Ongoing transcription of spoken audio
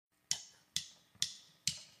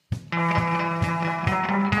Magnifique.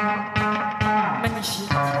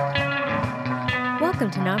 Welcome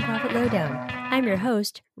to Nonprofit Lowdown. I'm your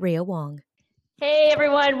host, Rhea Wong. Hey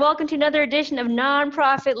everyone, welcome to another edition of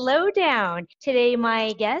Nonprofit Lowdown. Today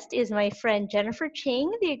my guest is my friend Jennifer Ching,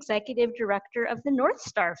 the Executive Director of the North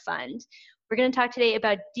Star Fund. We're going to talk today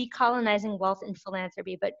about decolonizing wealth and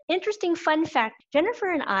philanthropy, but interesting fun fact,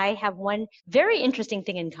 Jennifer and I have one very interesting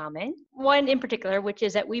thing in common, one in particular, which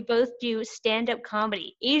is that we both do stand-up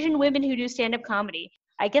comedy, Asian women who do stand-up comedy.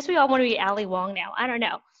 I guess we all want to be Ali Wong now, I don't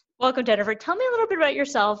know. Welcome, Jennifer. Tell me a little bit about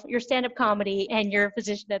yourself, your stand-up comedy, and your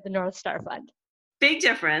position at the North Star Fund. Big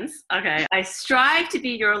difference. Okay. I strive to be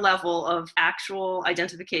your level of actual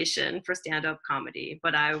identification for stand-up comedy,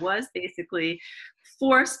 but I was basically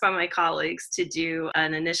forced by my colleagues to do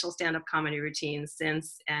an initial stand-up comedy routine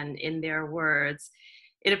since, and in their words,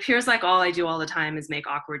 it appears like all I do all the time is make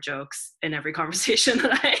awkward jokes in every conversation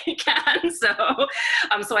that I can.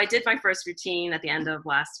 So I did my first routine at the end of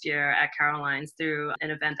last year at Caroline's through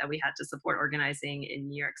an event that we had to support organizing in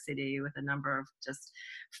New York City with a number of just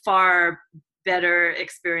far better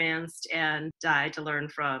experienced and died to learn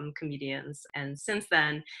from comedians. And since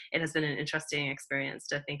then, it has been an interesting experience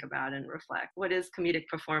to think about and reflect. What is comedic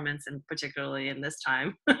performance, and particularly in this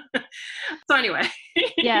time? So anyway.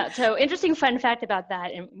 Yeah, so interesting fun fact about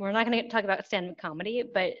that. And we're not going to talk about stand-up comedy,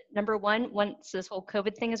 but number one, once this whole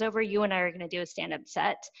COVID thing is over, you and I are going to do a stand-up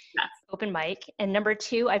set, Yes. Open mic. And number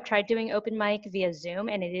two, I've tried doing open mic via Zoom,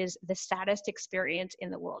 and it is the saddest experience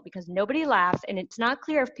in the world because nobody laughs. And it's not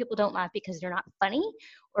clear if people don't laugh because they're not funny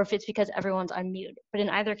or if it's because everyone's on mute. But in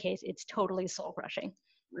either case, it's totally soul-crushing.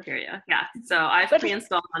 I hear you. Yeah. So I've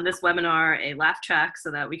pre-installed on this webinar a laugh track so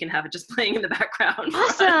that we can have it just playing in the background.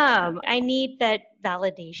 Awesome. I need that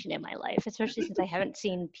validation in my life, especially since I haven't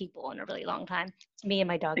seen people in a really long time. It's me and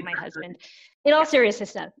my dog and my husband. In all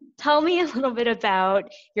seriousness, now, tell me a little bit about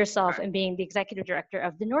yourself and being the executive director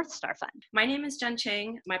of the North Star Fund. My name is Jen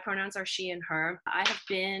Ching. My pronouns are she and her. I have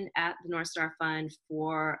been at the North Star Fund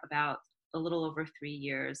for about a little over 3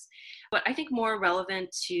 years. But I think more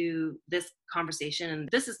relevant to this conversation, and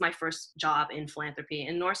this is my first job in philanthropy,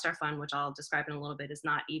 and North Star Fund, which I'll describe in a little bit, is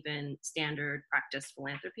not even standard practice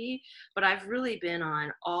philanthropy, but I've really been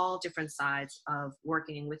on all different sides of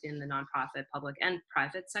working within the nonprofit, public, and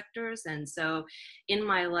private sectors. And so in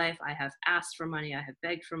my life, I have asked for money, I have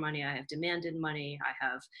begged for money, I have demanded money, I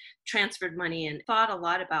have transferred money, and thought a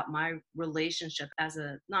lot about my relationship as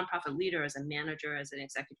a nonprofit leader, as a manager, as an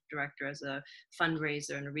executive director, as a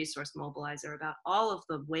fundraiser and a resource mobilizer, about all of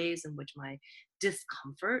the ways in which my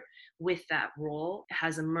discomfort with that role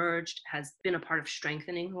has emerged, has been a part of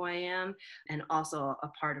strengthening who I am, and also a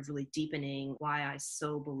part of really deepening why I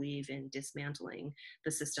so believe in dismantling the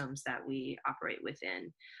systems that we operate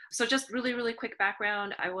within. So just really, really quick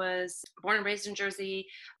background. I was born and raised in Jersey,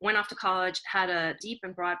 went off to college, had a deep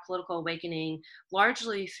and broad political awakening,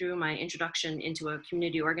 largely through my introduction into a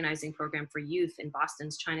community organizing program for youth in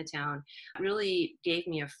Boston's Chinatown. It really gave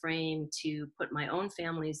me a frame to put my own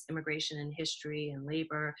family's immigration and history and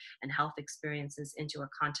labor and health experiences into a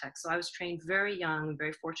context. So I was trained very young,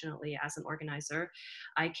 very fortunately, as an organizer.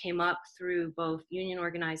 I came up through both union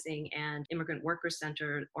organizing and immigrant worker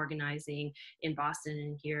center organizing in Boston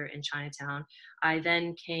and here in Chinatown. I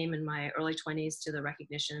then came in my early 20s to the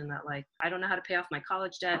recognition that, like, I don't know how to pay off my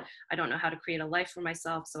college debt. I don't know how to create a life for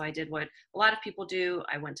myself. So I did what a lot of people do.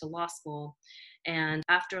 I went to law school. And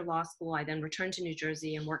after law school, I then returned to New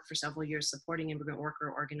Jersey and worked for several years supporting immigrant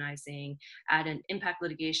worker organizing at an impact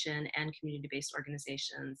litigation and community-based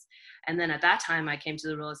organizations. And then at that time, I came to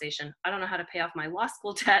the realization, I don't know how to pay off my law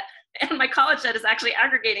school debt, and my college debt is actually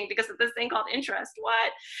aggregating because of this thing called interest.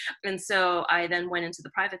 What? And so I then went into the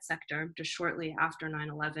private sector just shortly after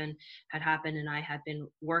 9/11 had happened, and I had been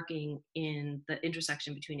working in the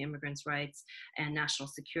intersection between immigrants' rights and national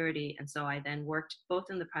security. And so I then worked both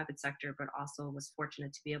in the private sector, but also was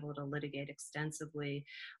fortunate to be able to litigate extensively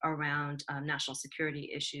around national security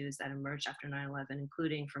issues that emerged after 9/11,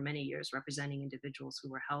 including for many years representing individuals who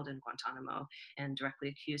were held in Guantanamo and directly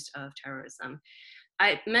accused of terrorism.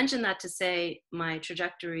 I mentioned that to say my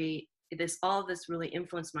trajectory, all of this really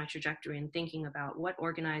influenced my trajectory in thinking about what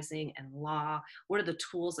organizing and law, what are the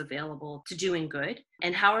tools available to doing good,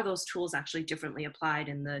 and how are those tools actually differently applied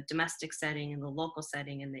in the domestic setting, in the local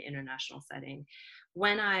setting, in the international setting.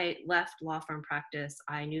 When I left law firm practice,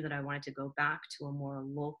 I knew that I wanted to go back to a more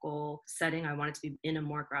local setting. I wanted to be in a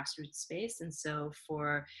more grassroots space. And so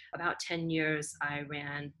for about 10 years, I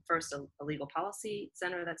ran first a legal policy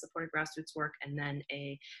center that supported grassroots work, and then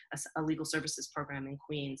a legal services program in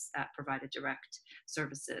Queens that provided direct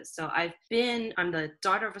services. So I'm the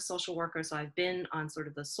daughter of a social worker, so I've been on sort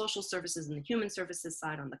of the social services and the human services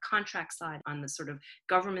side, on the contract side, on the sort of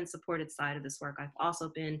government supported side of this work. I've also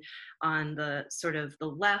been on the sort of the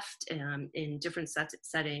left in different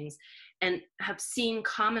settings, and have seen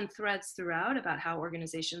common threads throughout about how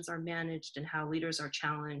organizations are managed and how leaders are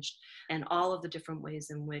challenged, and all of the different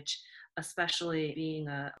ways in which, especially being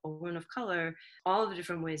a woman of color, all of the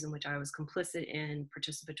different ways in which I was complicit in,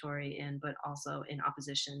 participatory in, but also in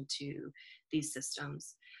opposition to these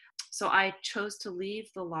systems. So I chose to leave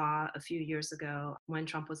the law a few years ago when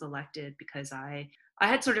Trump was elected, because I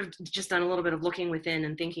had sort of just done a little bit of looking within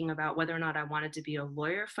and thinking about whether or not I wanted to be a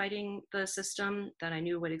lawyer fighting the system that I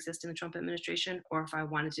knew would exist in the Trump administration, or if I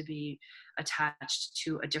wanted to be attached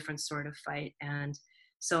to a different sort of fight. And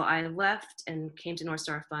so I left and came to North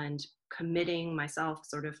Star Fund, committing myself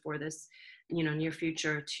sort of for this, near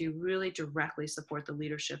future, to really directly support the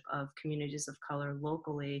leadership of communities of color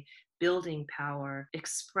locally, building power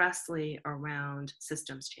expressly around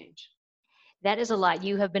systems change. That is a lot.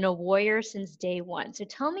 You have been a warrior since day one. So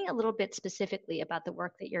tell me a little bit specifically about the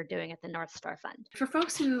work that you're doing at the North Star Fund. For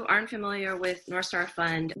folks who aren't familiar with North Star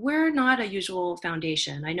Fund, we're not a usual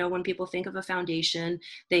foundation. I know when people think of a foundation,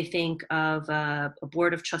 they think of a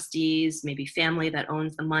board of trustees, maybe family that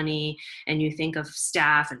owns the money, and you think of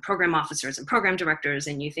staff and program officers and program directors,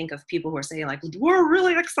 and you think of people who are saying, like, we're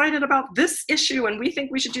really excited about this issue and we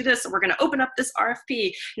think we should do this, so we're going to open up this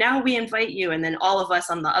RFP. Now we invite you. And then all of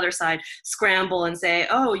us on the other side scramble and say,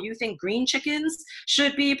 oh, you think green chickens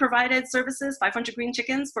should be provided services, 500 green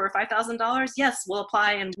chickens for $5,000? Yes, we'll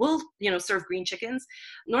apply and we'll, serve green chickens.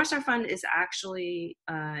 North Star Fund is actually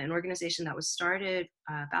an organization that was started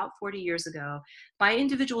about 40 years ago by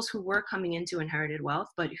individuals who were coming into inherited wealth,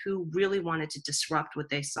 but who really wanted to disrupt what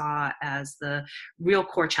they saw as the real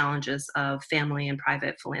core challenges of family and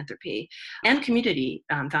private philanthropy and community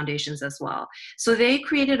foundations as well. So they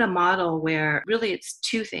created a model where really it's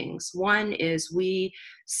two things. One is we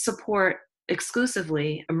support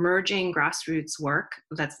exclusively emerging grassroots work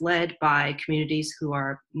that's led by communities who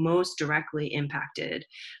are most directly impacted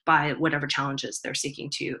by whatever challenges they're seeking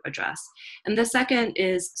to address. And the second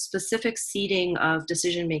is specific seeding of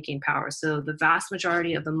decision-making power. So the vast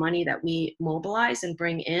majority of the money that we mobilize and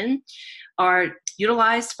bring in are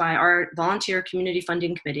utilized by our volunteer community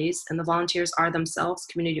funding committees, and the volunteers are themselves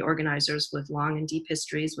community organizers with long and deep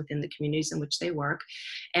histories within the communities in which they work.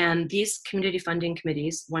 And these community funding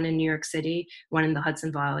committees, one in New York City, one in the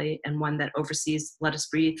Hudson Valley, and one that oversees Let Us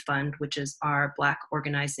Breathe Fund, which is our Black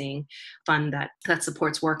organizing fund that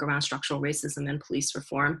supports work around structural racism and police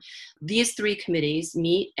reform. These three committees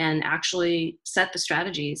meet and actually set the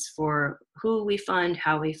strategies for who we fund,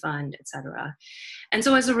 how we fund, et cetera. And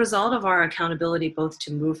so as a result of our accountability both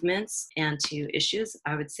to movements and to issues,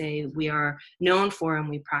 I would say we are known for and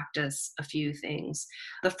we practice a few things.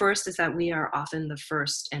 The first is that we are often the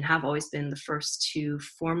first and have always been the first to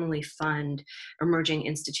formally fund emerging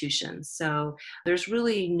institutions. So there's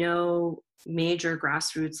really no major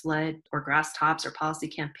grassroots-led or grass tops or policy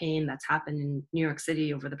campaign that's happened in New York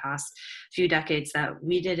City over the past few decades that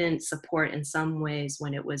we didn't support in some ways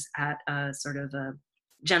when it was at a sort of a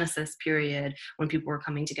genesis period, when people were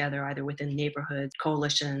coming together either within neighborhoods,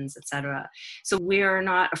 coalitions, et cetera. So we're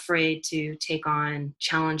not afraid to take on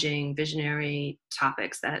challenging, visionary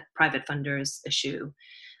topics that private funders issue.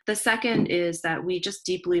 The second is that we just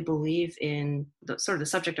deeply believe in the sort of the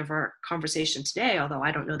subject of our conversation today, although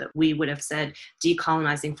I don't know that we would have said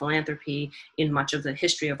decolonizing philanthropy in much of the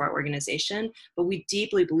history of our organization, but we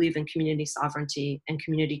deeply believe in community sovereignty and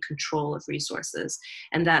community control of resources,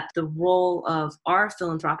 and that the role of our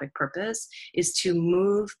philanthropic purpose is to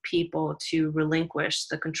move people to relinquish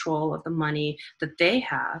the control of the money that they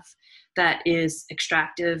have that is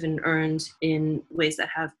extractive and earned in ways that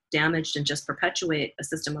have damaged and just perpetuate a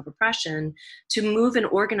system of oppression, to move and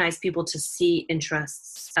organize people to see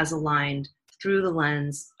interests as aligned through the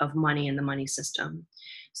lens of money and the money system.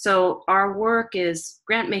 So our work is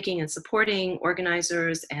grant making and supporting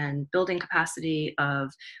organizers and building capacity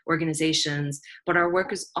of organizations, but our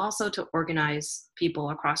work is also to organize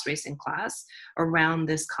people across race and class around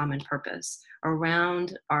this common purpose,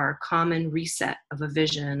 around our common reset of a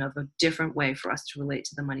vision of a different way for us to relate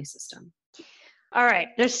to the money system. All right,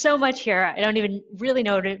 there's so much here. I don't even really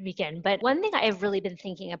know where to begin. But one thing I've really been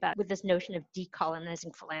thinking about with this notion of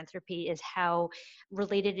decolonizing philanthropy is how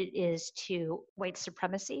related it is to white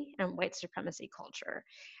supremacy and white supremacy culture.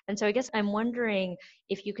 And so I guess I'm wondering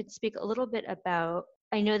if you could speak a little bit about.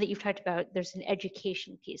 I know that you've talked about there's an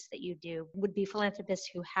education piece that you do, would be philanthropists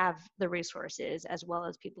who have the resources as well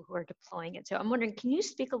as people who are deploying it. So I'm wondering, can you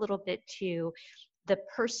speak a little bit to the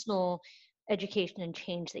personal education and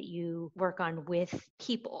change that you work on with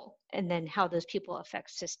people and then how those people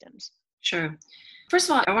affect systems? Sure. First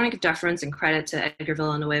of all, I want to give deference and credit to Edgar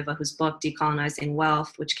Villanueva, whose book, Decolonizing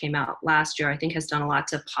Wealth, which came out last year, I think has done a lot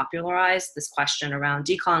to popularize this question around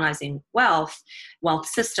decolonizing wealth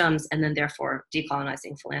systems, and then therefore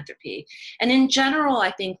decolonizing philanthropy. And in general,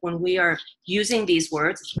 I think when we are using these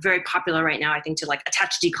words, it's very popular right now, I think, to like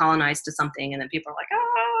attach decolonize to something, and then people are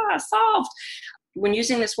like, solved. When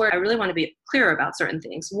using this word, I really want to be clear about certain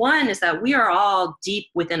things. One is that we are all deep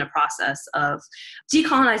within a process of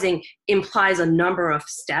decolonizing implies a number of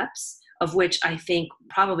steps, of which I think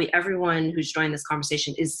probably everyone who's joined this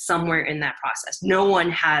conversation is somewhere in that process. No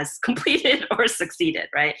one has completed or succeeded,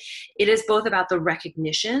 right? It is both about the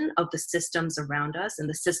recognition of the systems around us, and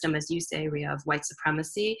the system, as you say, Rhea, of white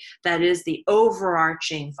supremacy, that is the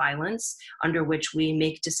overarching violence under which we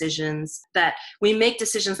make decisions that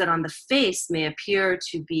on the face may appear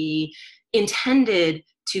to be intended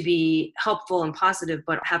to be helpful and positive,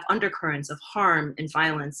 but have undercurrents of harm and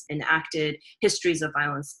violence, enacted histories of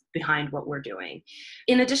violence behind what we're doing.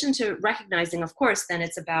 In addition to recognizing, of course, then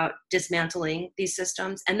it's about dismantling these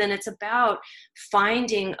systems, and then it's about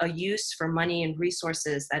finding a use for money and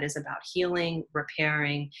resources that is about healing,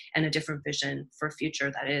 repairing, and a different vision for a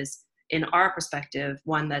future that is, in our perspective,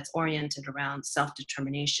 one that's oriented around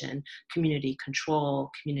self-determination, community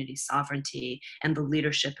control, community sovereignty, and the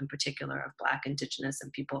leadership in particular of Black, Indigenous,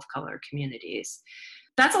 and people of color communities.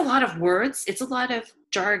 That's a lot of words. It's a lot of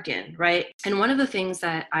jargon, right? And one of the things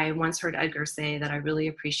that I once heard Edgar say that I really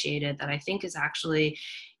appreciated, that I think is actually,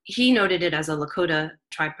 he noted it as a Lakota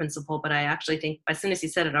tribe principle, but I actually think as soon as he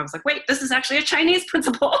said it, I was like, wait, this is actually a Chinese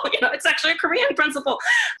principle. It's actually a Korean principle.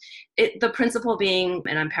 The principle being,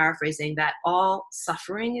 and I'm paraphrasing, that all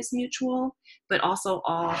suffering is mutual, but also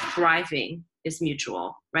all thriving is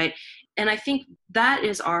mutual, right? And I think that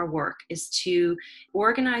is our work, is to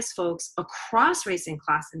organize folks across race and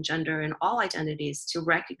class and gender and all identities to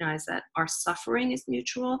recognize that our suffering is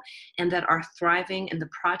mutual, and that our thriving and the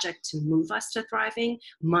project to move us to thriving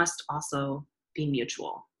must also be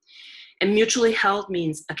mutual. And mutually held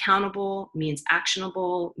means accountable, means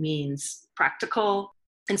actionable, means practical.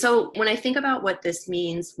 And so when I think about what this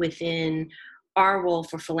means within our role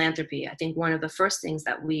for philanthropy, I think one of the first things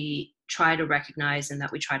that we try to recognize and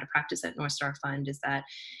that we try to practice at North Star Fund is that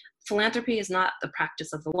philanthropy is not the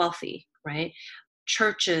practice of the wealthy, right?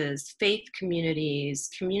 Churches, faith communities,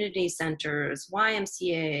 community centers,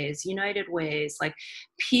 YMCAs, United Ways, like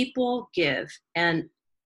people give. And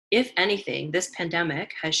if anything, this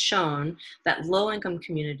pandemic has shown that low-income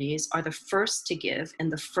communities are the first to give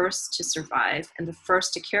and the first to survive and the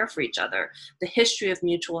first to care for each other. The history of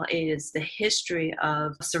mutual aid is the history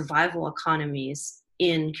of survival economies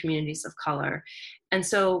in communities of color. And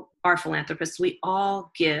so our philanthropists, we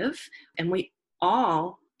all give, and we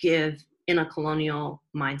all give in a colonial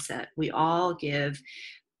mindset. We all give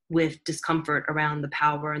with discomfort around the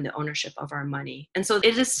power and the ownership of our money. And so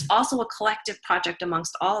it is also a collective project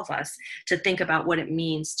amongst all of us to think about what it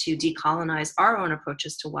means to decolonize our own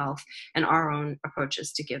approaches to wealth and our own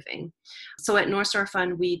approaches to giving. So at North Star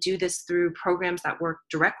Fund, we do this through programs that work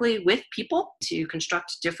directly with people to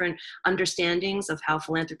construct different understandings of how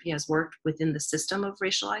philanthropy has worked within the system of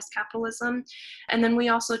racialized capitalism. And then we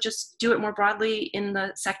also just do it more broadly in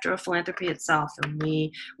the sector of philanthropy itself. And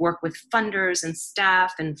we work with funders and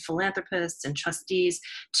staff and philanthropists and trustees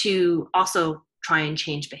to also try and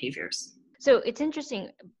change behaviors. So it's interesting,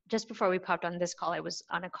 just before we popped on this call, I was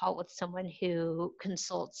on a call with someone who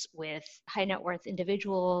consults with high net worth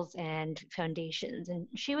individuals and foundations. And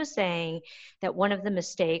she was saying that one of the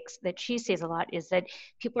mistakes that she sees a lot is that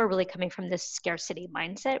people are really coming from this scarcity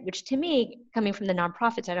mindset, which to me, coming from the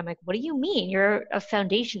nonprofit side, I'm like, what do you mean? You're a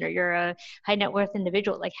foundation or you're a high net worth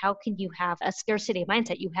individual. Like, how can you have a scarcity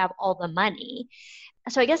mindset? You have all the money.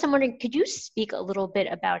 So I guess I'm wondering, could you speak a little bit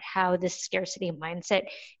about how this scarcity mindset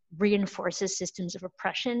reinforces systems of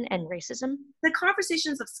oppression and racism? The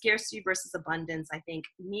conversations of scarcity versus abundance, I think,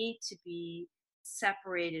 need to be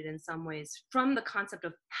separated in some ways from the concept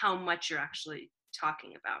of how much you're actually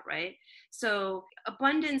talking about, right? So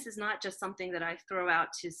abundance is not just something that I throw out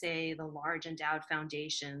to, say, the large endowed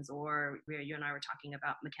foundations, or where you and I were talking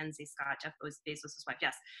about Mackenzie Scott, Jeff Bezos' wife.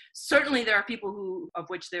 Yes, certainly there are people of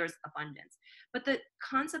which there's abundance. But the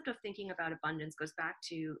concept of thinking about abundance goes back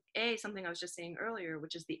to something I was just saying earlier,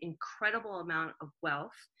 which is the incredible amount of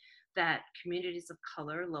wealth that communities of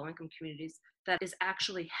color, low-income communities, that is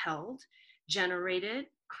actually held, generated,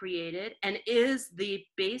 created, and is the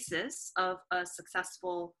basis of a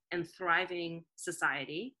successful and thriving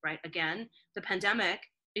society, right? Again, the pandemic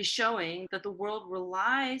is showing that the world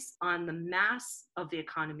relies on the mass of the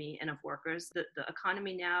economy and of workers. The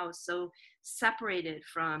economy now is so separated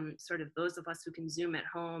from sort of those of us who consume at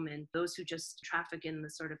home and those who just traffic in the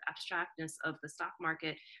sort of abstractness of the stock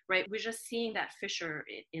market, right? We're just seeing that fissure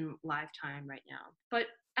in live time right now. But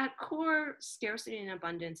at core, scarcity and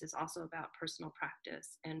abundance is also about personal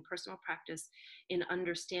practice, and personal practice in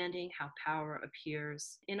understanding how power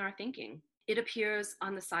appears in our thinking. It appears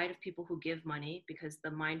on the side of people who give money, because the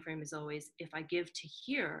mind frame is always, if I give to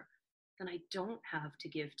here, then I don't have to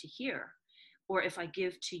give to here. Or if I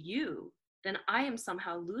give to you, then I am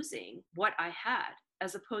somehow losing what I had,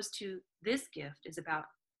 as opposed to this gift is about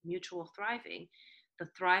mutual thriving. The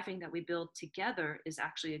thriving that we build together is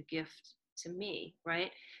actually a gift to me, right?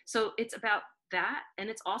 So it's about that. And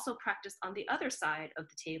it's also practiced on the other side of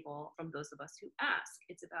the table from those of us who ask.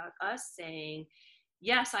 It's about us saying,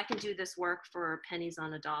 yes, I can do this work for pennies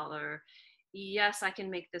on a dollar. Yes, I can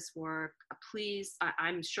make this work. Please,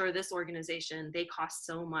 I'm sure this organization, they cost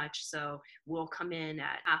so much, so we'll come in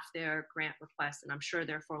at half their grant request, and I'm sure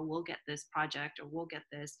therefore we'll get this project or we'll get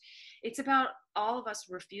this. It's about all of us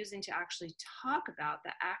refusing to actually talk about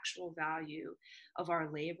the actual value of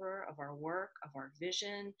our labor, of our work, of our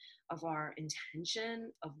vision, of our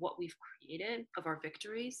intention, of what we've created, of our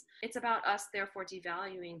victories. It's about us therefore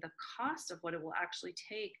devaluing the cost of what it will actually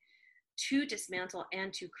take to dismantle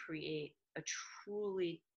and to create a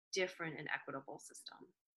truly different and equitable system.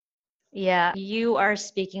 Yeah, you are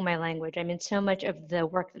speaking my language. I mean, so much of the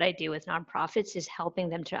work that I do with nonprofits is helping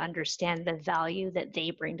them to understand the value that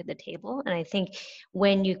they bring to the table. And I think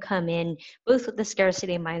when you come in both with the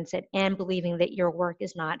scarcity mindset and believing that your work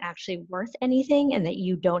is not actually worth anything and that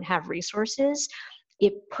you don't have resources,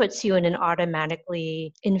 it puts you in an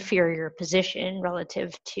automatically inferior position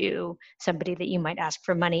relative to somebody that you might ask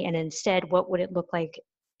for money. And instead, what would it look like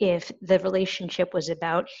if the relationship was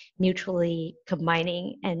about mutually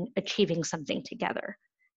combining and achieving something together?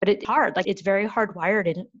 But it's hard. Like, it's very hardwired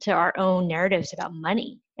into our own narratives about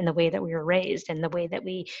money and the way that we were raised and the way that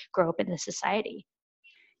we grow up in the society.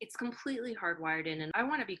 It's completely hardwired in. And I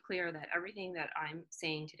want to be clear that everything that I'm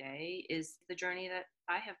saying today is the journey that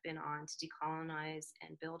I have been on to decolonize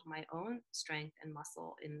and build my own strength and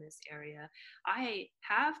muscle in this area. I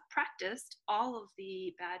have practiced all of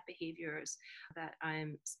the bad behaviors that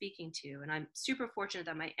I'm speaking to. And I'm super fortunate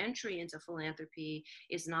that my entry into philanthropy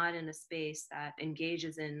is not in a space that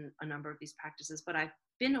engages in a number of these practices, but I've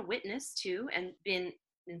been a witness to and been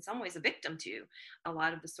in some ways a victim to a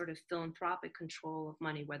lot of the sort of philanthropic control of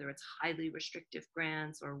money, whether it's highly restrictive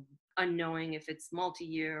grants or unknowing if it's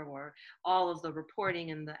multi-year, or all of the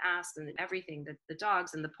reporting and the asks and everything, the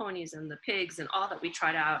dogs and the ponies and the pigs and all that we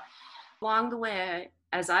tried out. Along the way,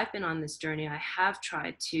 as I've been on this journey, I have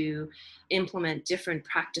tried to implement different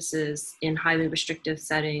practices in highly restrictive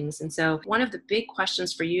settings. And so one of the big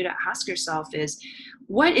questions for you to ask yourself is,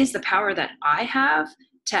 what is the power that I have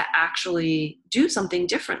to actually do something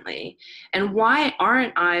differently? And why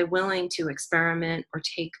aren't I willing to experiment or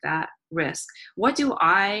take that risk? What do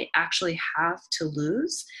I actually have to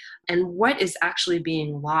lose? And what is actually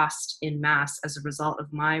being lost in mass as a result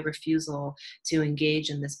of my refusal to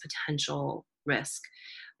engage in this potential risk?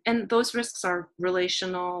 And those risks are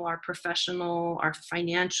relational, are professional, are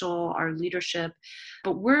financial, are leadership.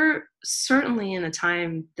 But we're certainly in a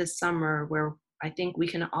time this summer where I think we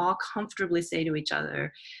can all comfortably say to each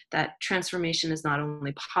other that transformation is not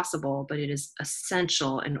only possible, but it is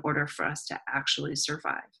essential in order for us to actually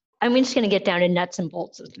survive. I'm just going to get down to nuts and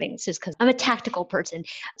bolts of things just because I'm a tactical person.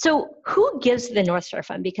 So who gives the North Star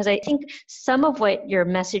Fund? Because I think some of what you're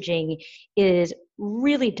messaging is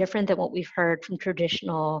really different than what we've heard from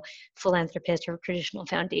traditional philanthropists or traditional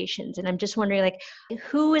foundations. And I'm just wondering, like,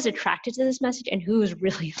 who is attracted to this message and who is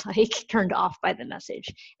really turned off by the message?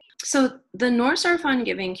 So the North Star Fund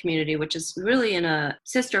giving community, which is really in a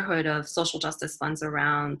sisterhood of social justice funds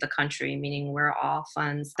around the country, meaning we're all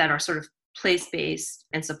funds that are sort of place-based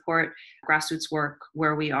and support grassroots work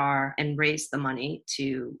where we are and raise the money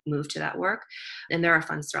to move to that work. And there are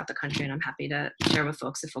funds throughout the country, and I'm happy to share with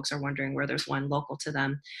folks if folks are wondering where there's one local to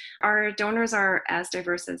them. Our donors are as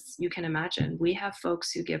diverse as you can imagine. We have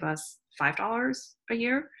folks who give us $5 a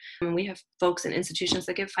year, and we have folks and institutions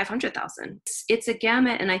that give $500,000. It's a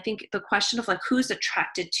gamut, and I think the question of like who's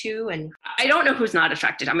attracted to, and I don't know who's not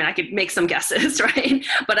attracted. I mean, I could make some guesses, right?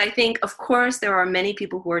 But I think, of course, there are many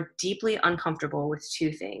people who are deeply uncomfortable with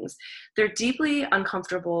two things. They're deeply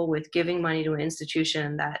uncomfortable with giving money to an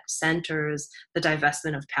institution that centers the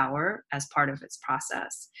divestment of power as part of its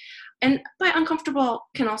process. And by uncomfortable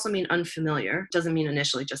can also mean unfamiliar, doesn't mean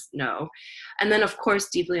initially just no. And then, of course,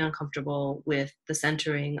 deeply uncomfortable with the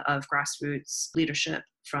centering of grassroots leadership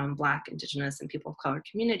from Black, Indigenous, and people of color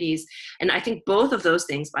communities. And I think both of those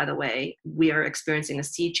things, by the way, we are experiencing a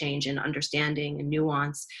sea change in understanding and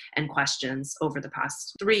nuance and questions over the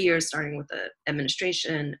past 3 years, starting with the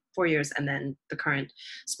administration, 4 years, and then the current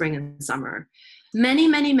spring and summer. Many,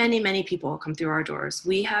 many, many, many people come through our doors.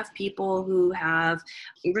 We have people who have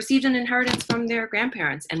received an inheritance from their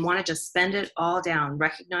grandparents and want to just spend it all down,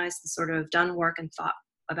 recognize the sort of done work and thought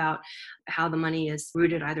about how the money is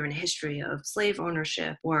rooted either in a history of slave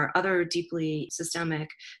ownership or other deeply systemic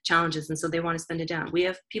challenges. And so they want to spend it down. We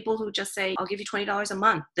have people who just say, I'll give you $20 a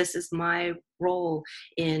month. This is my role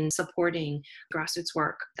in supporting grassroots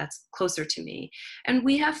work that's closer to me. And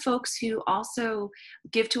we have folks who also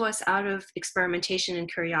give to us out of experimentation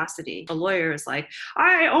and curiosity. A lawyer is like,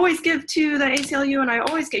 I always give to the ACLU and I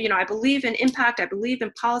always get, I believe in impact, I believe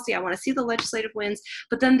in policy, I want to see the legislative wins,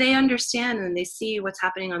 but then they understand and they see what's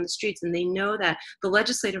happening on the streets and they know that the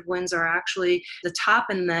legislative wins are actually the top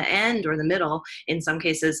and the end or the middle in some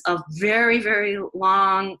cases of very, very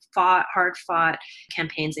long fought, hard fought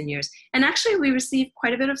campaigns and years. And actually we receive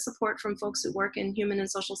quite a bit of support from folks who work in human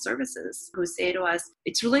and social services who say to us,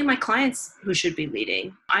 it's really my clients who should be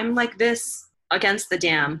leading. I'm like this against the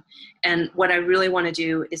dam. And what I really want to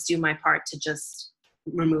do is do my part to just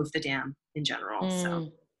remove the dam in general.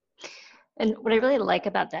 So. And what I really like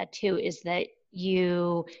about that too is that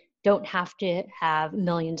you don't have to have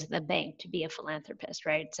millions in the bank to be a philanthropist,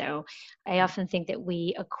 right? So I often think that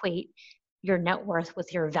we equate your net worth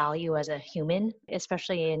with your value as a human,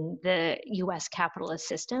 especially in the US capitalist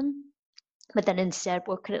system. But then instead,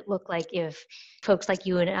 what could it look like if folks like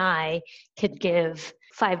you and I could give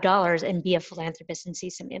 $5 and be a philanthropist and see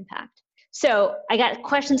some impact? So I got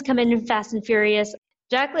questions coming in fast and furious.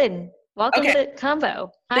 Jacqueline, welcome to the convo.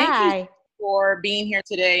 Thank you for being here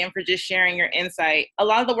today and for just sharing your insight. A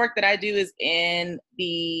lot of the work that I do is in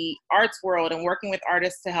the arts world and working with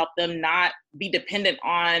artists to help them not be dependent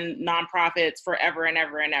on nonprofits forever and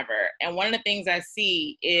ever and ever. And one of the things I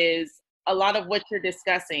see is a lot of what you're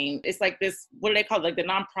discussing. It's like this, what do they call it? Like the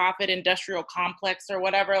nonprofit industrial complex or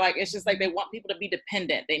whatever. Like, it's just like they want people to be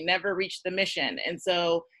dependent. They never reach the mission. And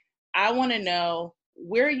so I want to know,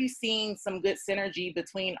 where are you seeing some good synergy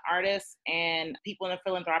between artists and people in the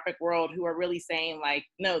philanthropic world who are really saying like,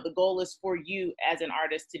 no, the goal is for you as an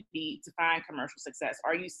artist to find commercial success?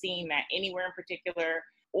 Are you seeing that anywhere in particular,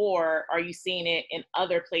 or are you seeing it in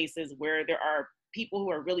other places where there are people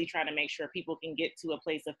who are really trying to make sure people can get to a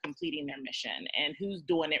place of completing their mission, and who's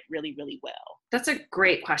doing it really, really well? That's a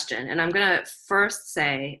great question. And I'm going to first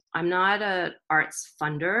say, I'm not an arts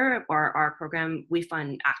funder. Or our program, we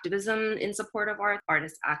fund activism in support of art,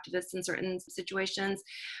 artist activists in certain situations.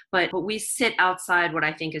 But we sit outside what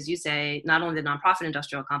I think, as you say, not only the nonprofit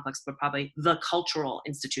industrial complex, but probably the cultural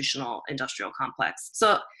institutional industrial complex.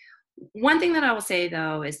 So one thing that I will say,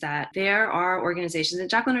 though, is that there are organizations, and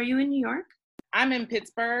Jacqueline, are you in New York? I'm in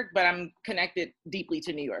Pittsburgh, but I'm connected deeply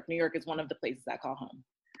to New York. New York is one of the places I call home.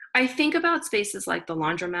 I think about spaces like the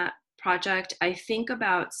Laundromat Project. I think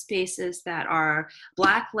about spaces that are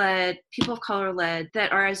Black-led, people of color-led,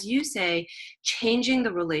 that are, as you say, changing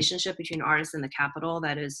the relationship between artists and the capital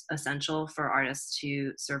that is essential for artists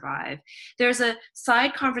to survive. There's a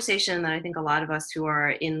side conversation that I think a lot of us who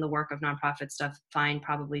are in the work of nonprofit stuff find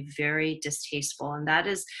probably very distasteful, and that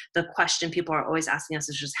is the question people are always asking us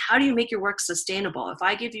is just, how do you make your work sustainable? If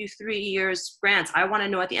I give you 3 years grants, I want to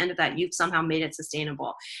know at the end of that you've somehow made it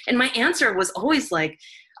sustainable. And my answer was always like,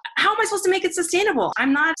 how am I supposed to make it sustainable?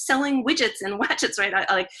 I'm not selling widgets and watchets, right?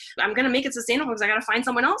 I'm going to make it sustainable because I got to find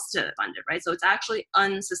someone else to fund it, right? So it's actually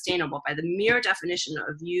unsustainable by the mere definition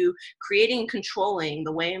of you creating and controlling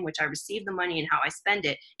the way in which I receive the money and how I spend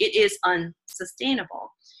it. It is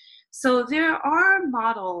unsustainable. So there are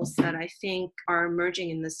models that I think are emerging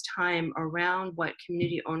in this time around what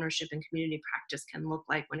community ownership and community practice can look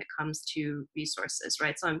like when it comes to resources,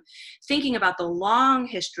 right? So I'm thinking about the long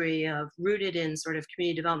history of rooted in sort of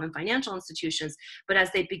community development financial institutions, but as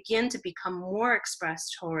they begin to become more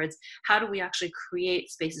expressed towards how do we actually create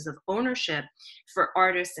spaces of ownership for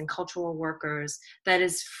artists and cultural workers that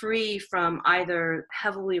is free from either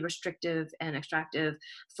heavily restrictive and extractive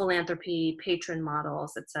philanthropy, patron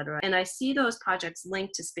models, et cetera. And I see those projects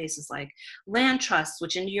linked to spaces like land trusts,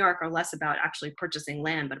 which in New York are less about actually purchasing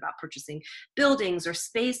land, but about purchasing buildings or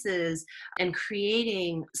spaces and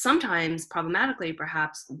creating, sometimes problematically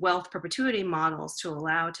perhaps, wealth perpetuity models to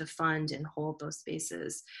allow to fund and hold those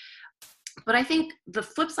spaces. But I think the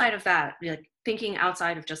flip side of that, like thinking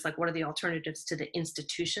outside of just like what are the alternatives to the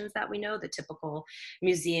institutions that we know, the typical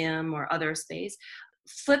museum or other space,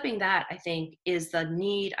 flipping that, I think, is the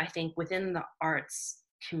need, I think, within the arts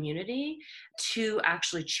community to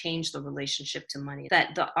actually change the relationship to money.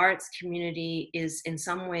 That the arts community is in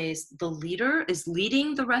some ways the leader, is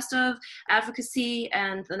leading the rest of advocacy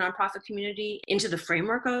and the nonprofit community into the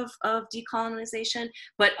framework of decolonization,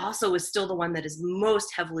 but also is still the one that is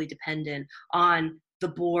most heavily dependent on the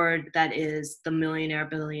board that is the millionaire,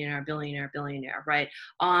 billionaire, right?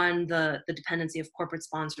 On the dependency of corporate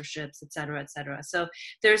sponsorships, et cetera, et cetera. So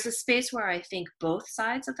there's a space where I think both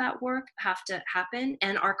sides of that work have to happen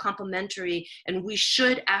and are complementary, and we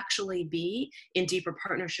should actually be in deeper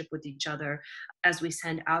partnership with each other as we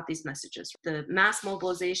send out these messages. The mass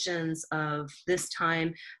mobilizations of this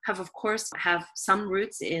time have, of course, have some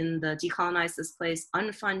roots in the Decolonize This Place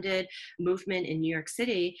unfunded movement in New York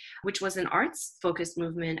City, which was an arts-focused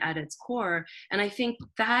movement at its core. And I think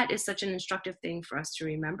that is such an instructive thing for us to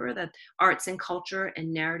remember, that arts and culture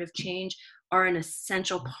and narrative change are an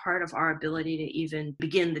essential part of our ability to even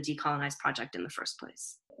begin the Decolonize project in the first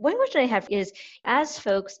place. One question I have is, as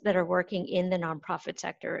folks that are working in the nonprofit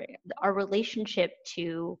sector, our relationship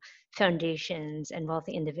to foundations and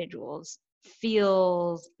wealthy individuals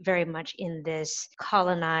feels very much in this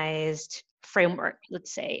colonized framework,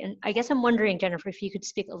 let's say. And I guess I'm wondering, Jennifer, if you could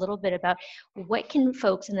speak a little bit about what can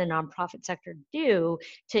folks in the nonprofit sector do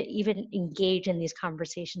to even engage in these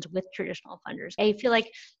conversations with traditional funders? I feel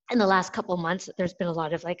like in the last couple of months, there's been a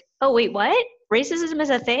lot of like, oh, wait, what? Racism is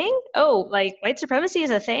a thing? Oh, like white supremacy is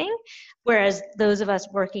a thing? Whereas those of us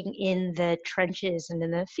working in the trenches and in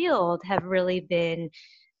the field have really been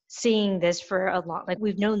seeing this for a long, like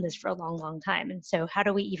we've known this for a long, long time. And so how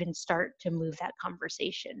do we even start to move that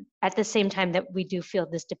conversation at the same time that we do feel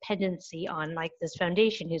this dependency on like this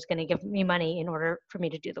foundation who's going to give me money in order for me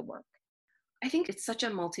to do the work? I think it's such a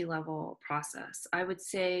multi-level process. I would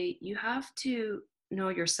say you have to know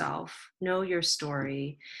yourself, know your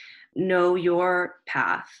story, know your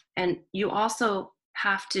path. And you also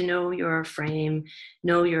have to know your frame,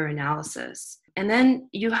 know your analysis. And then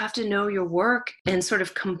you have to know your work and sort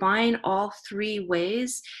of combine all three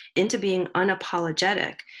ways into being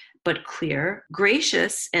unapologetic, but clear,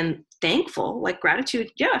 gracious, and thankful. Like gratitude,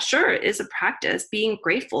 yeah, sure, is a practice. Being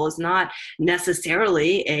grateful is not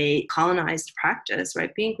necessarily a colonized practice,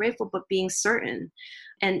 right? Being grateful, but being certain.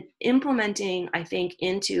 And implementing, I think,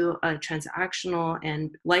 into a transactional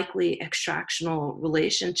and likely extractional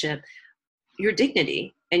relationship, your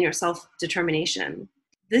dignity and your self-determination.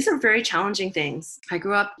 These are very challenging things. I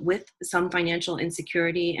grew up with some financial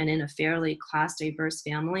insecurity and in a fairly class diverse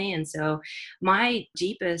family. And so my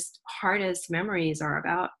deepest, hardest memories are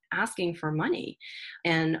about asking for money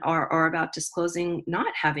and are about disclosing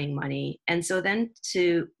not having money. And so then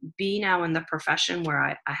to be now in the profession where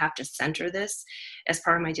I have to center this as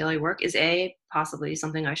part of my daily work is A, possibly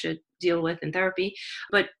something I should deal with in therapy,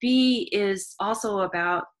 but B is also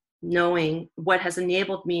about knowing what has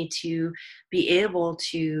enabled me to be able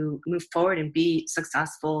to move forward and be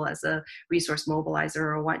successful as a resource mobilizer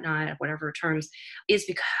or whatnot, whatever terms, is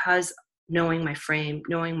because knowing my frame,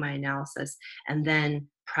 knowing my analysis, and then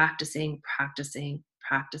practicing,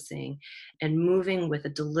 and moving with a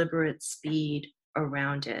deliberate speed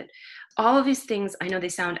around it. All of these things, I know they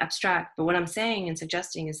sound abstract, but what I'm saying and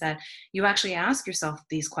suggesting is that you actually ask yourself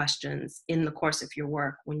these questions in the course of your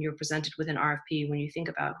work, when you're presented with an RFP, when you think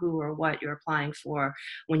about who or what you're applying for,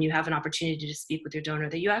 when you have an opportunity to speak with your donor,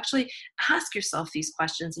 that you actually ask yourself these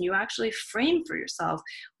questions and you actually frame for yourself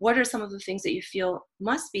what are some of the things that you feel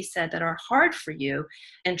must be said that are hard for you,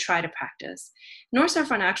 and try to practice. North Star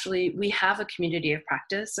Fund, actually, we have a community of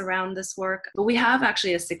practice around this work, but we have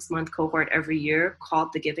actually a 6-month cohort every year called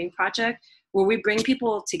the Giving Project, where we bring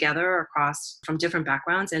people together across from different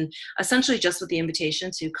backgrounds and essentially just with the invitation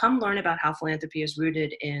to come learn about how philanthropy is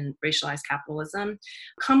rooted in racialized capitalism,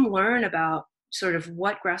 come learn about sort of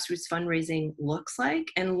what grassroots fundraising looks like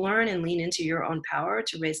and learn and lean into your own power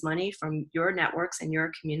to raise money from your networks and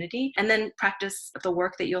your community, and then practice the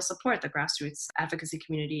work that you'll support, the grassroots advocacy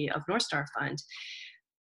community of North Star Fund.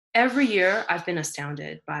 Every year, I've been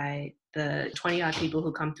astounded by the 20-odd people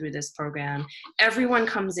who come through this program. Everyone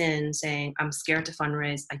comes in saying, I'm scared to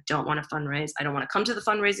fundraise. I don't want to fundraise. I don't want to come to the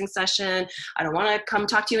fundraising session. I don't want to come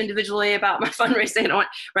talk to you individually about my fundraising,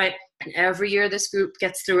 right? And every year this group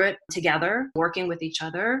gets through it together, working with each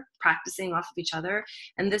other, practicing off of each other.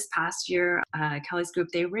 And this past year, Kelly's group,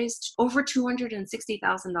 they raised over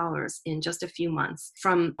 $260,000 in just a few months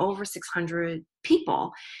from over 600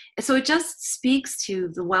 people. And so it just speaks to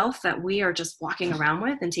the wealth that we are just walking around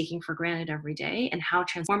with and taking for granted every day, and how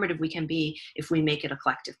transformative we can be if we make it a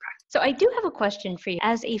collective practice. So I do have a question for you.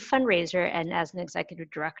 As a fundraiser and as an executive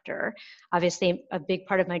director, obviously a big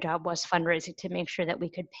part of my job was fundraising to make sure that we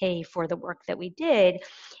could pay for the work that we did.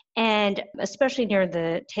 And especially near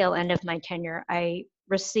the tail end of my tenure, I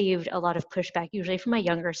received a lot of pushback, usually from my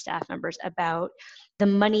younger staff members, about the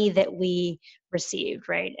money that we received,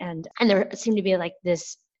 right? And there seemed to be like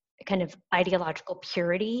this kind of ideological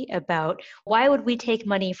purity about why would we take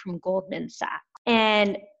money from Goldman Sachs?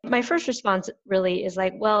 And my first response really is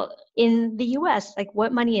like, well, in the US, like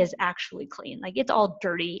what money is actually clean? Like it's all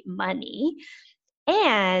dirty money.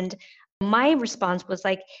 And my response was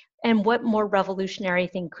like, and what more revolutionary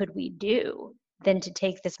thing could we do than to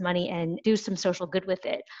take this money and do some social good with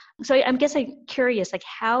it? So I'm curious, like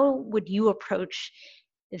how would you approach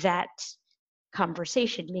that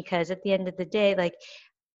conversation? Because at the end of the day, like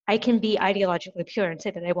I can be ideologically pure and say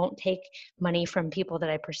that I won't take money from people that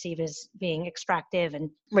I perceive as being extractive and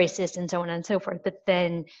racist and so on and so forth, but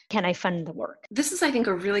then can I fund the work? This is, I think,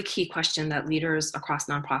 a really key question that leaders across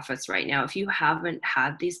nonprofits right now, if you haven't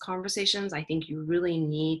had these conversations, I think you really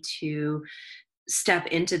need to step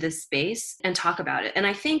into this space and talk about it. And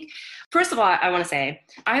I think, first of all, I want to say,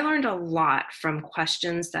 I learned a lot from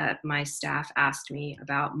questions that my staff asked me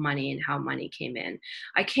about money and how money came in.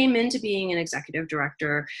 I came into being an executive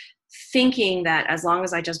director thinking that as long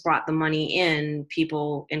as I just brought the money in,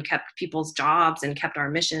 people and kept people's jobs and kept our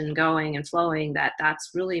mission going and flowing,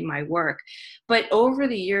 that's really my work. But over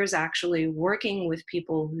the years, actually working with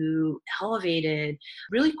people who elevated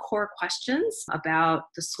really core questions about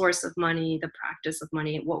the source of money, the practice of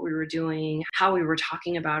money, what we were doing, how we were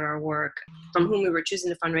talking about our work, from whom we were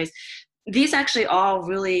choosing to fundraise, these actually all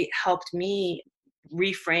really helped me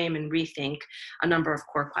reframe and rethink a number of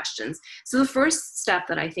core questions. So the first step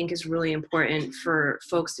that I think is really important for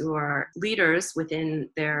folks who are leaders within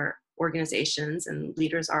their organizations, and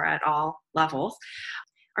leaders are at all levels,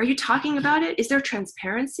 are you talking about it? Is there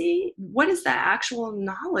transparency? What is the actual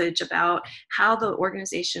knowledge about how the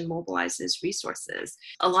organization mobilizes resources?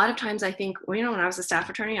 A lot of times I think, well, when I was a staff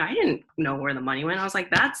attorney, I didn't know where the money went. I was like,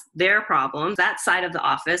 that's their problem. That side of the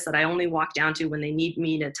office that I only walk down to when they need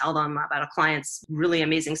me to tell them about a client's really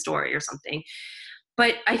amazing story or something.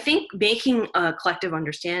 But I think making a collective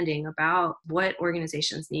understanding about what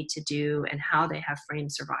organizations need to do and how they have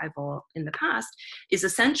framed survival in the past is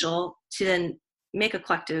essential to then make a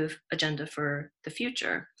collective agenda for the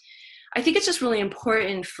future. I think it's just really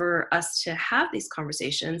important for us to have these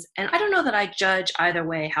conversations. And I don't know that I judge either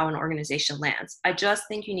way how an organization lands. I just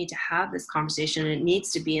think you need to have this conversation, and it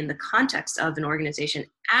needs to be in the context of an organization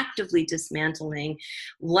actively dismantling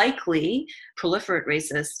likely proliferate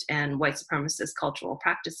racist and white supremacist cultural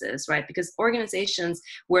practices, right? Because organizations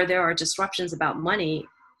where there are disruptions about money,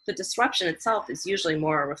 the disruption itself is usually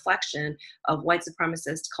more a reflection of white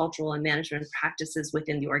supremacist cultural and management practices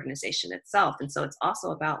within the organization itself. And so it's also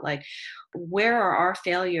about like, where are our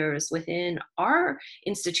failures within our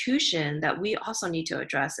institution that we also need to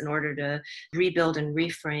address in order to rebuild and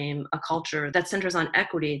reframe a culture that centers on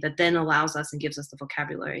equity, that then allows us and gives us the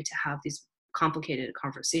vocabulary to have these complicated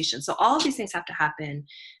conversation. So all of these things have to happen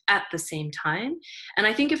at the same time. And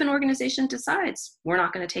I think if an organization decides we're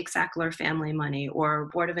not going to take Sackler family money, or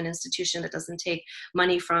board of an institution that doesn't take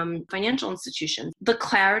money from financial institutions, the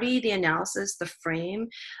clarity, the analysis, the frame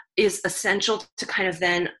is essential to kind of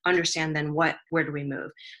then understand then where do we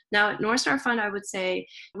move. Now at North Star Fund, I would say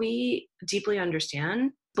we deeply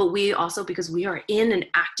understand, but we also, because we are in an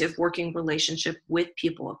active working relationship with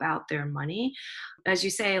people about their money, as you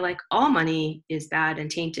say, like all money is bad and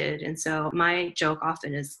tainted. And so my joke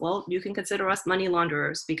often is, well, you can consider us money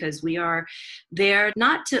launderers, because we are there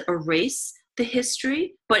not to erase the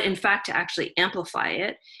history, but in fact to actually amplify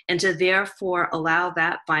it, and to therefore allow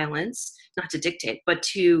that violence, not to dictate, but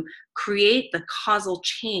to create the causal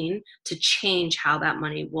chain to change how that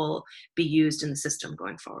money will be used in the system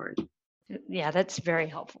going forward. Yeah, that's very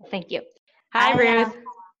helpful. Thank you. Hi, Ruth.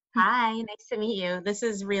 Hi, nice to meet you. This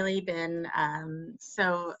has really been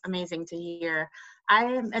so amazing to hear. I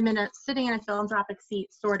am sitting in a philanthropic seat,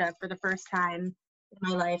 sort of, for the first time in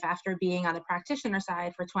my life after being on the practitioner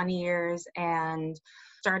side for 20 years and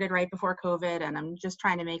started right before COVID, and I'm just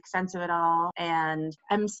trying to make sense of it all. And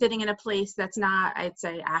I'm sitting in a place that's not, I'd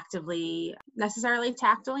say, actively necessarily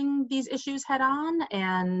tackling these issues head on,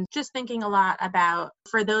 and just thinking a lot about,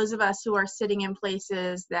 for those of us who are sitting in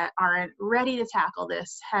places that aren't ready to tackle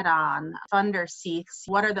this head on, funder seeks,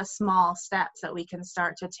 what are the small steps that we can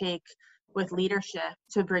start to take with leadership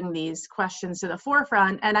to bring these questions to the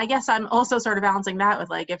forefront? And I guess I'm also sort of balancing that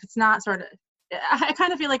with, like, if it's not sort of, I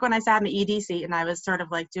kind of feel like when I sat in the ED seat and I was sort of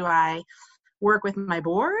like, do I work with my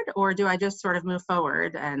board or do I just sort of move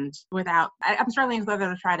forward? And I'm struggling with whether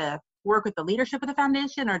to try to work with the leadership of the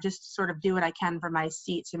foundation or just sort of do what I can from my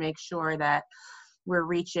seat to make sure that we're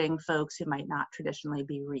reaching folks who might not traditionally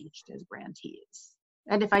be reached as grantees.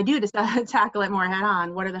 And if I do decide to tackle it more head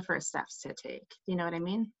on, what are the first steps to take? You know what I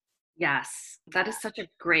mean? Yes, that is such a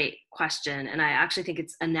great question. And I actually think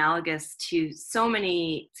it's analogous to so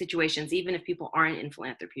many situations, even if people aren't in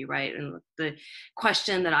philanthropy, right? And the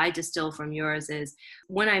question that I distill from yours is,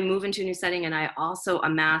 when I move into a new setting and I also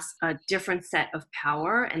amass a different set of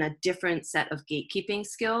power and a different set of gatekeeping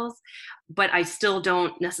skills, but I still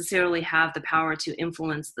don't necessarily have the power to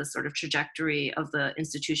influence the sort of trajectory of the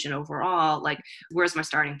institution overall, like, where's my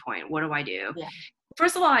starting point? What do I do? Yeah.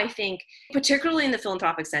 First of all, I think, particularly in the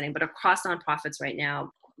philanthropic setting, but across nonprofits right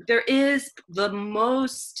now, there is the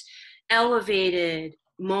most elevated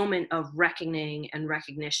moment of reckoning and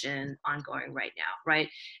recognition ongoing right now, right?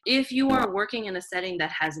 If you are working in a setting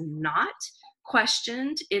that has not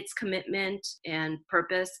questioned its commitment and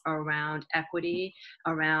purpose around equity,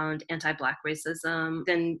 around anti-Black racism,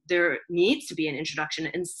 then there needs to be an introduction,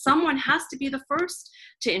 and someone has to be the first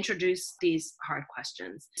to introduce these hard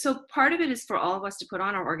questions. So part of it is for all of us to put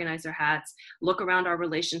on our organizer hats, look around our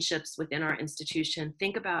relationships within our institution,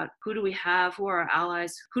 think about who do we have, who are our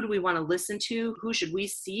allies, who do we want to listen to, who should we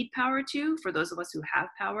cede power to for those of us who have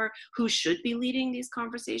power, who should be leading these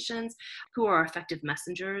conversations, who are effective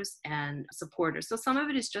messengers and supporters. So some of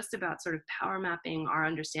it is just about sort of power mapping our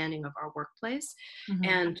understanding of our workplace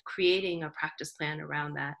and creating a practice plan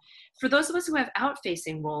around that. For those of us who have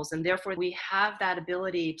out-facing roles, and therefore we have that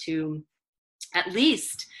ability to at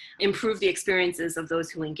least improve the experiences of those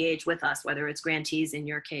who engage with us, whether it's grantees in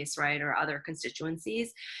your case, right, or other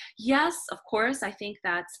constituencies. Yes, of course, I think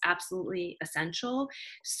that's absolutely essential.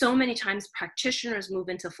 So many times practitioners move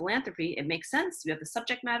into philanthropy. It makes sense. You have the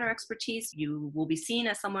subject matter expertise. You will be seen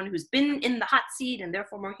as someone who's been in the hot seat and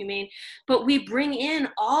therefore more humane. But we bring in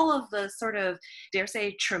all of the sort of, dare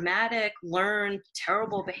say, traumatic, learned,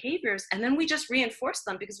 terrible behaviors, and then we just reinforce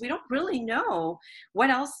them because we don't really know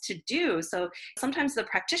what else to do. So sometimes the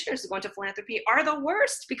practitioners who go into philanthropy are the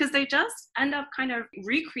worst because they just end up kind of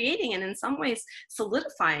recreating and in some ways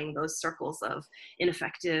solidifying those circles of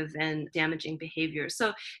ineffective and damaging behavior.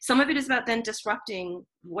 So some of it is about then disrupting,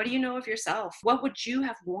 what do you know of yourself? What would you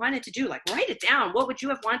have wanted to do? Like, write it down. What would you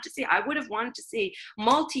have wanted to see? I would have wanted to see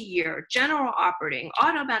multi-year, general operating,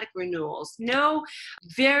 automatic renewals, no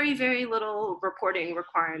very, very little reporting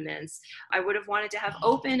requirements. I would have wanted to have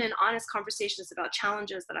open and honest conversations about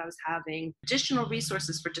challenges that I was having, additional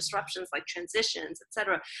resources for disruptions like transitions, et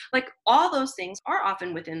cetera. Like, all those things are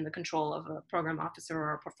often within the control of a program officer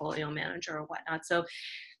or a portfolio manager or whatnot. So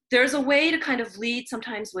there's a way to kind of lead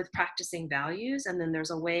sometimes with practicing values, and then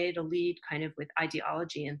there's a way to lead kind of with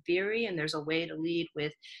ideology and theory, and there's a way to lead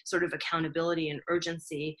with sort of accountability and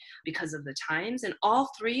urgency because of the times. And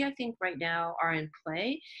all three, I think, right now are in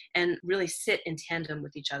play and really sit in tandem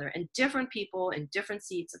with each other. And different people in different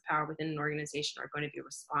seats of power within an organization are going to be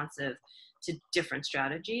responsive to different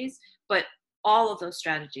strategies, but all of those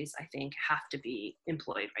strategies, I think, have to be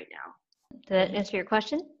employed right now. Did that answer your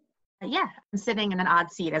question? Yeah, I'm sitting in an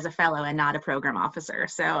odd seat as a fellow and not a program officer.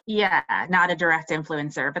 So yeah, not a direct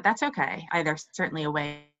influencer, but that's okay. There's certainly a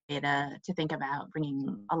way to think about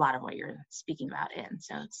bringing a lot of what you're speaking about in.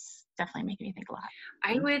 So it's definitely making me think a lot.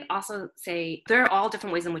 I would also say there are all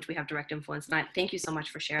different ways in which we have direct influence. And I thank you so much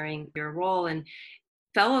for sharing your role. And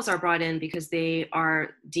fellows are brought in because they are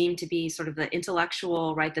deemed to be sort of the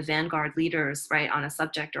intellectual, right, the vanguard leaders, right, on a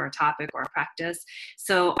subject or a topic or a practice.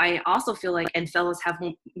 So I also feel like, and fellows have,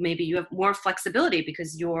 maybe you have more flexibility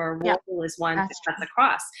because your role is one that cuts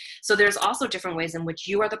across. So there's also different ways in which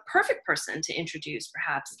you are the perfect person to introduce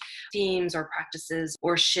perhaps themes or practices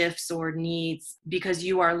or shifts or needs, because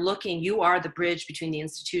you are the bridge between the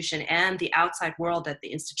institution and the outside world that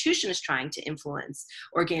the institution is trying to influence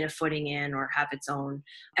or gain a footing in or have its own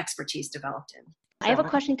expertise developed in. I have a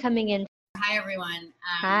question coming in Hi, everyone.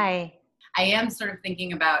 Hi. I am sort of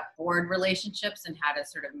thinking about board relationships and how to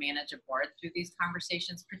sort of manage a board through these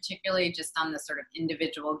conversations, particularly just on the sort of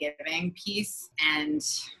individual giving piece. And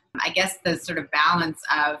I guess the sort of balance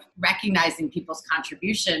of recognizing people's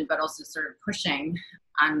contribution, but also sort of pushing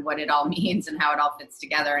on what it all means and how it all fits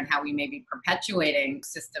together and how we may be perpetuating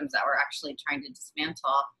systems that we're actually trying to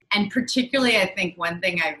dismantle. And particularly, I think one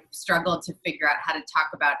thing I've struggled to figure out how to talk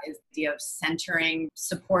about is the idea of centering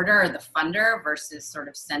supporter or the funder versus sort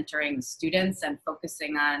of centering the students and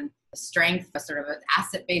focusing on the strength, a sort of an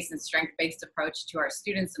asset-based and strength-based approach to our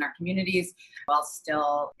students and our communities, while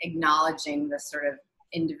still acknowledging the sort of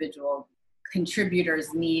individual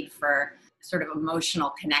contributors' need for sort of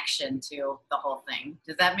emotional connection to the whole thing.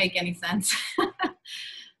 Does that make any sense?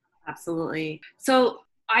 Absolutely. So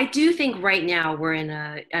I do think right now we're in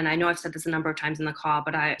and I know I've said this a number of times in the call,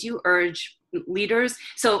 but I do urge leaders.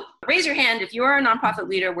 So raise your hand if you're a nonprofit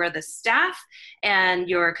leader where the staff and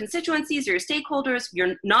your constituencies or your stakeholders,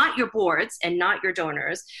 you're not your boards and not your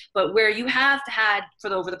donors, but where you have had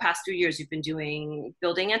over the past 2 years, you've been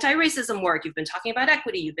building anti-racism work, you've been talking about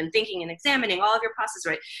equity, you've been thinking and examining all of your process,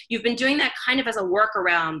 right? You've been doing that kind of as a work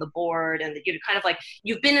around the board, and you're kind of like,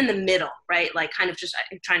 you've been in the middle, right? Like kind of just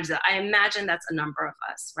trying to, I imagine that's a number of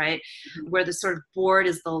us, right? Mm-hmm. Where the sort of board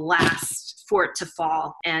is the last fort to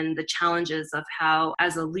fall, and the challenges of how,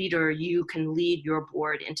 as a leader, you can lead your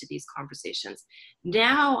board into these conversations.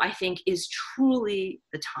 Now, I think, is truly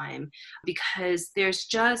the time, because there's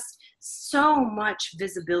just so much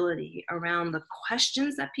visibility around the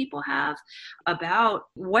questions that people have about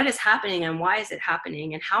what is happening and why is it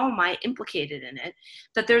happening and how am I implicated in it,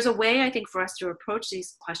 that there's a way, I think, for us to approach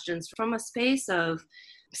these questions from a space of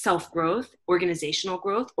self-growth, organizational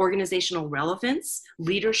relevance,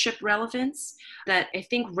 leadership relevance, that I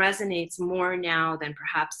think resonates more now than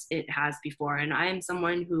perhaps it has before. And I am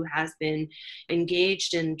someone who has been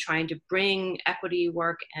engaged in trying to bring equity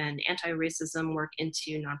work and anti-racism work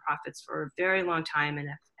into nonprofits for a very long time, and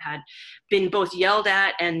had been both yelled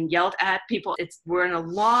at people. We're in a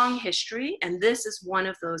long history, and this is one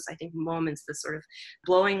of those, I think, moments, the sort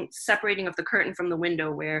of separating of the curtain from the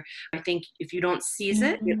window, where I think if you don't seize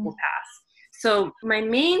it, it will pass. So my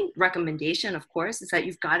main recommendation, of course, is that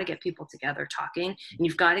you've got to get people together talking, and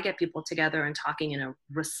you've got to get people together and talking in a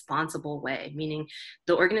responsible way, meaning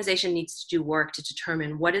the organization needs to do work to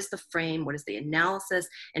determine what is the frame, what is the analysis,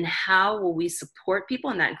 and how will we support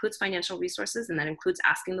people, and that includes financial resources, and that includes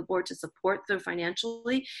asking the board to support them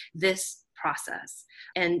financially, this process.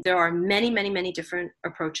 And there are many, many, many different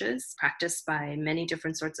approaches practiced by many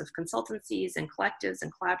different sorts of consultancies and collectives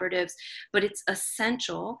and collaboratives, but it's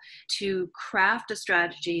essential to craft a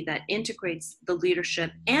strategy that integrates the leadership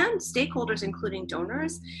and stakeholders, including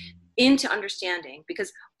donors, into understanding,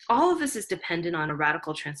 because all of this is dependent on a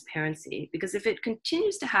radical transparency. Because if it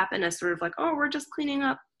continues to happen as sort of like, oh, we're just cleaning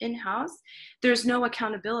up in-house, there's no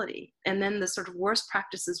accountability. And then the sort of worst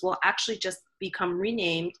practices will actually just become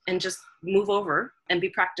renamed and just move over and be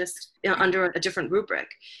practiced under a different rubric.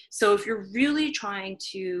 So if you're really trying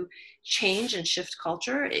to change and shift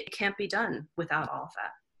culture, it can't be done without all of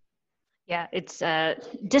that. Yeah, it's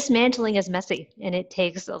dismantling is messy, and it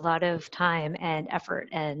takes a lot of time and effort.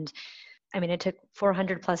 And I mean, it took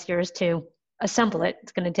 400 plus years to assemble it.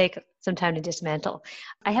 It's going to take some time to dismantle.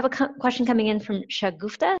 I have a question coming in from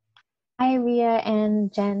Shagufta. Hi, Ria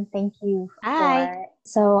and Jen. Thank you. Hi.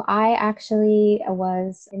 So I actually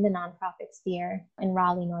was in the nonprofit sphere in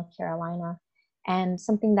Raleigh, North Carolina. And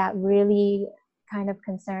something that really kind of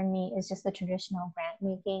concerned me is just the traditional grant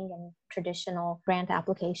making and traditional grant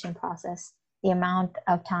application process. The amount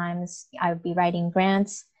of times I would be writing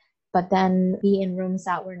grants, but then be in rooms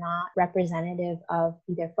that were not representative of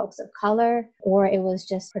either folks of color, or it was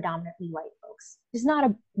just predominantly white folks. It's not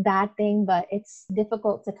a bad thing, but it's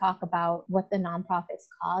difficult to talk about what the nonprofit's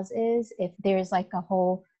cause is if there's like a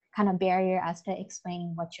whole kind of barrier as to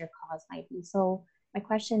explaining what your cause might be. So my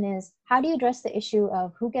question is, how do you address the issue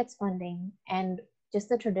of who gets funding and just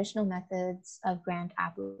the traditional methods of grant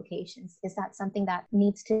applications? Is that something that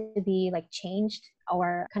needs to be like changed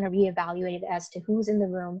or kind of reevaluated as to who's in the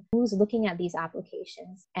room, who's looking at these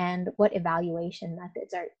applications, and what evaluation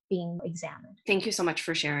methods are being examined? Thank you so much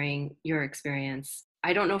for sharing your experience.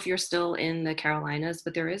 I don't know if you're still in the Carolinas,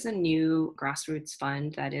 but there is a new grassroots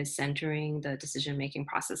fund that is centering the decision-making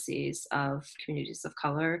processes of communities of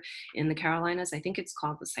color in the Carolinas. I think it's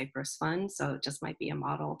called the Cypress Fund, so it just might be a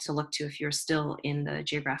model to look to if you're still in the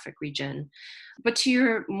geographic region. But to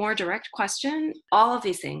your more direct question, all of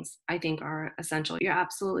these things I think are essential. You're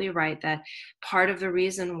absolutely right that part of the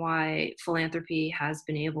reason why philanthropy has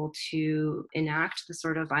been able to enact the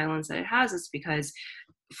sort of violence that it has is because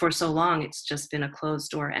for so long, it's just been a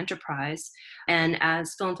closed door enterprise. And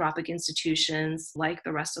as philanthropic institutions, like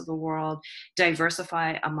the rest of the world,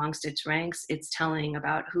 diversify amongst its ranks, it's telling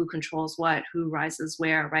about who controls what, who rises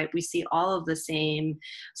where, right? We see all of the same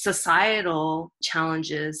societal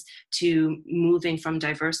challenges to moving from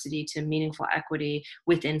diversity to meaningful equity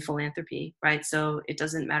within philanthropy, right? So it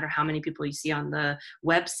doesn't matter how many people you see on the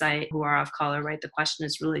website who are of color, right? The question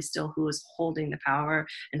is really still who is holding the power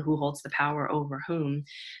and who holds the power over whom.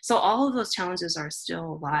 So all of those challenges are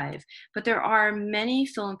still alive, but there are many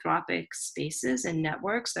philanthropic spaces and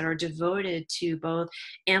networks that are devoted to both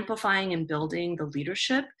amplifying and building the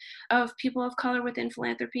leadership of people of color within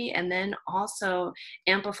philanthropy, and then also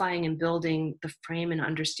amplifying and building the frame and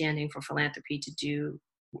understanding for philanthropy to do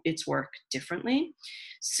its work differently.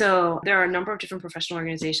 So there are a number of different professional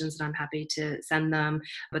organizations that I'm happy to send them,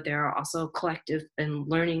 but there are also collective and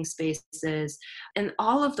learning spaces. And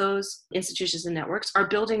all of those institutions and networks are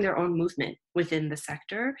building their own movement within the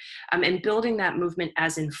sector, and building that movement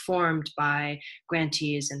as informed by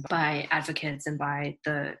grantees and by advocates and by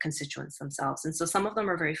the constituents themselves. And so some of them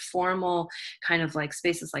are very formal, kind of like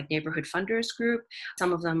spaces like Neighborhood Funders Group.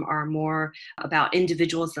 Some of them are more about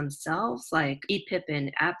individuals themselves, like EPIP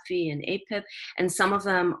and APFI and APIP. And some of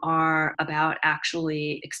them are about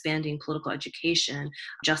actually expanding political education.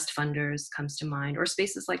 Just Funders comes to mind, or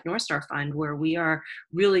spaces like North Star Fund, where we are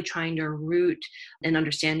really trying to root an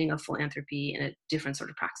understanding of philanthropy in a different sort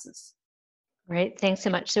of praxis. Great, thanks so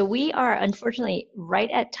much. So we are unfortunately right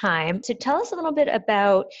at time. So tell us a little bit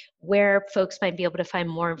about where folks might be able to find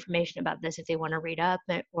more information about this if they want to read up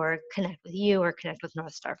or connect with you or connect with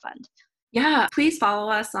North Star Fund. Yeah, please follow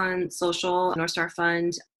us on social, North Star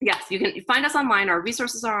Fund. Yes, you can find us online. Our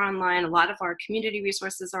resources are online. A lot of our community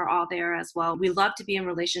resources are all there as well. We love to be in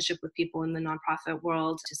relationship with people in the nonprofit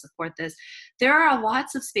world to support this. There are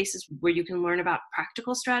lots of spaces where you can learn about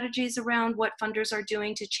practical strategies around what funders are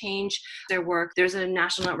doing to change their work. There's a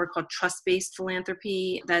national network called Trust-Based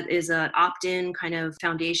Philanthropy that is an opt-in kind of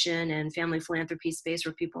foundation and family philanthropy space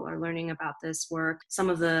where people are learning about this work. Some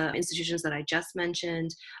of the institutions that I just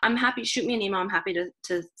mentioned, I'm happy, shoot me an email. I'm happy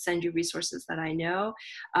to send you resources that I know.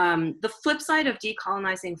 The flip side of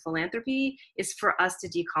decolonizing philanthropy is for us to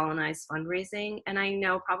decolonize fundraising. And I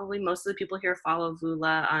know probably most of the people here follow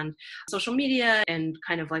Vula on social media, and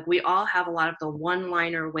kind of like we all have a lot of the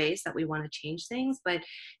one-liner ways that we want to change things. But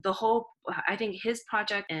the whole, I think his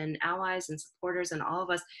project and allies and supporters and all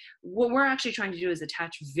of us, what we're actually trying to do is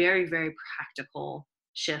attach very, very practical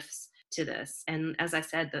shifts to this. And as I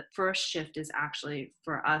said, the first shift is actually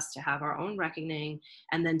for us to have our own reckoning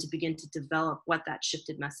and then to begin to develop what that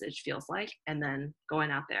shifted message feels like, and then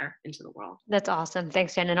going out there into the world. That's awesome.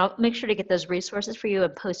 Thanks, Jen. And I'll make sure to get those resources for you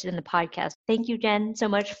and post it in the podcast. Thank you, Jen, so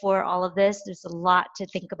much for all of this. There's a lot to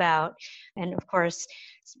think about. And of course,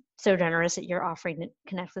 so generous that you're offering to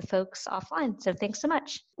connect with folks offline. So thanks so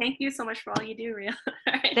much. Thank you so much for all you do, Rhea.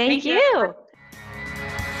 Thank you.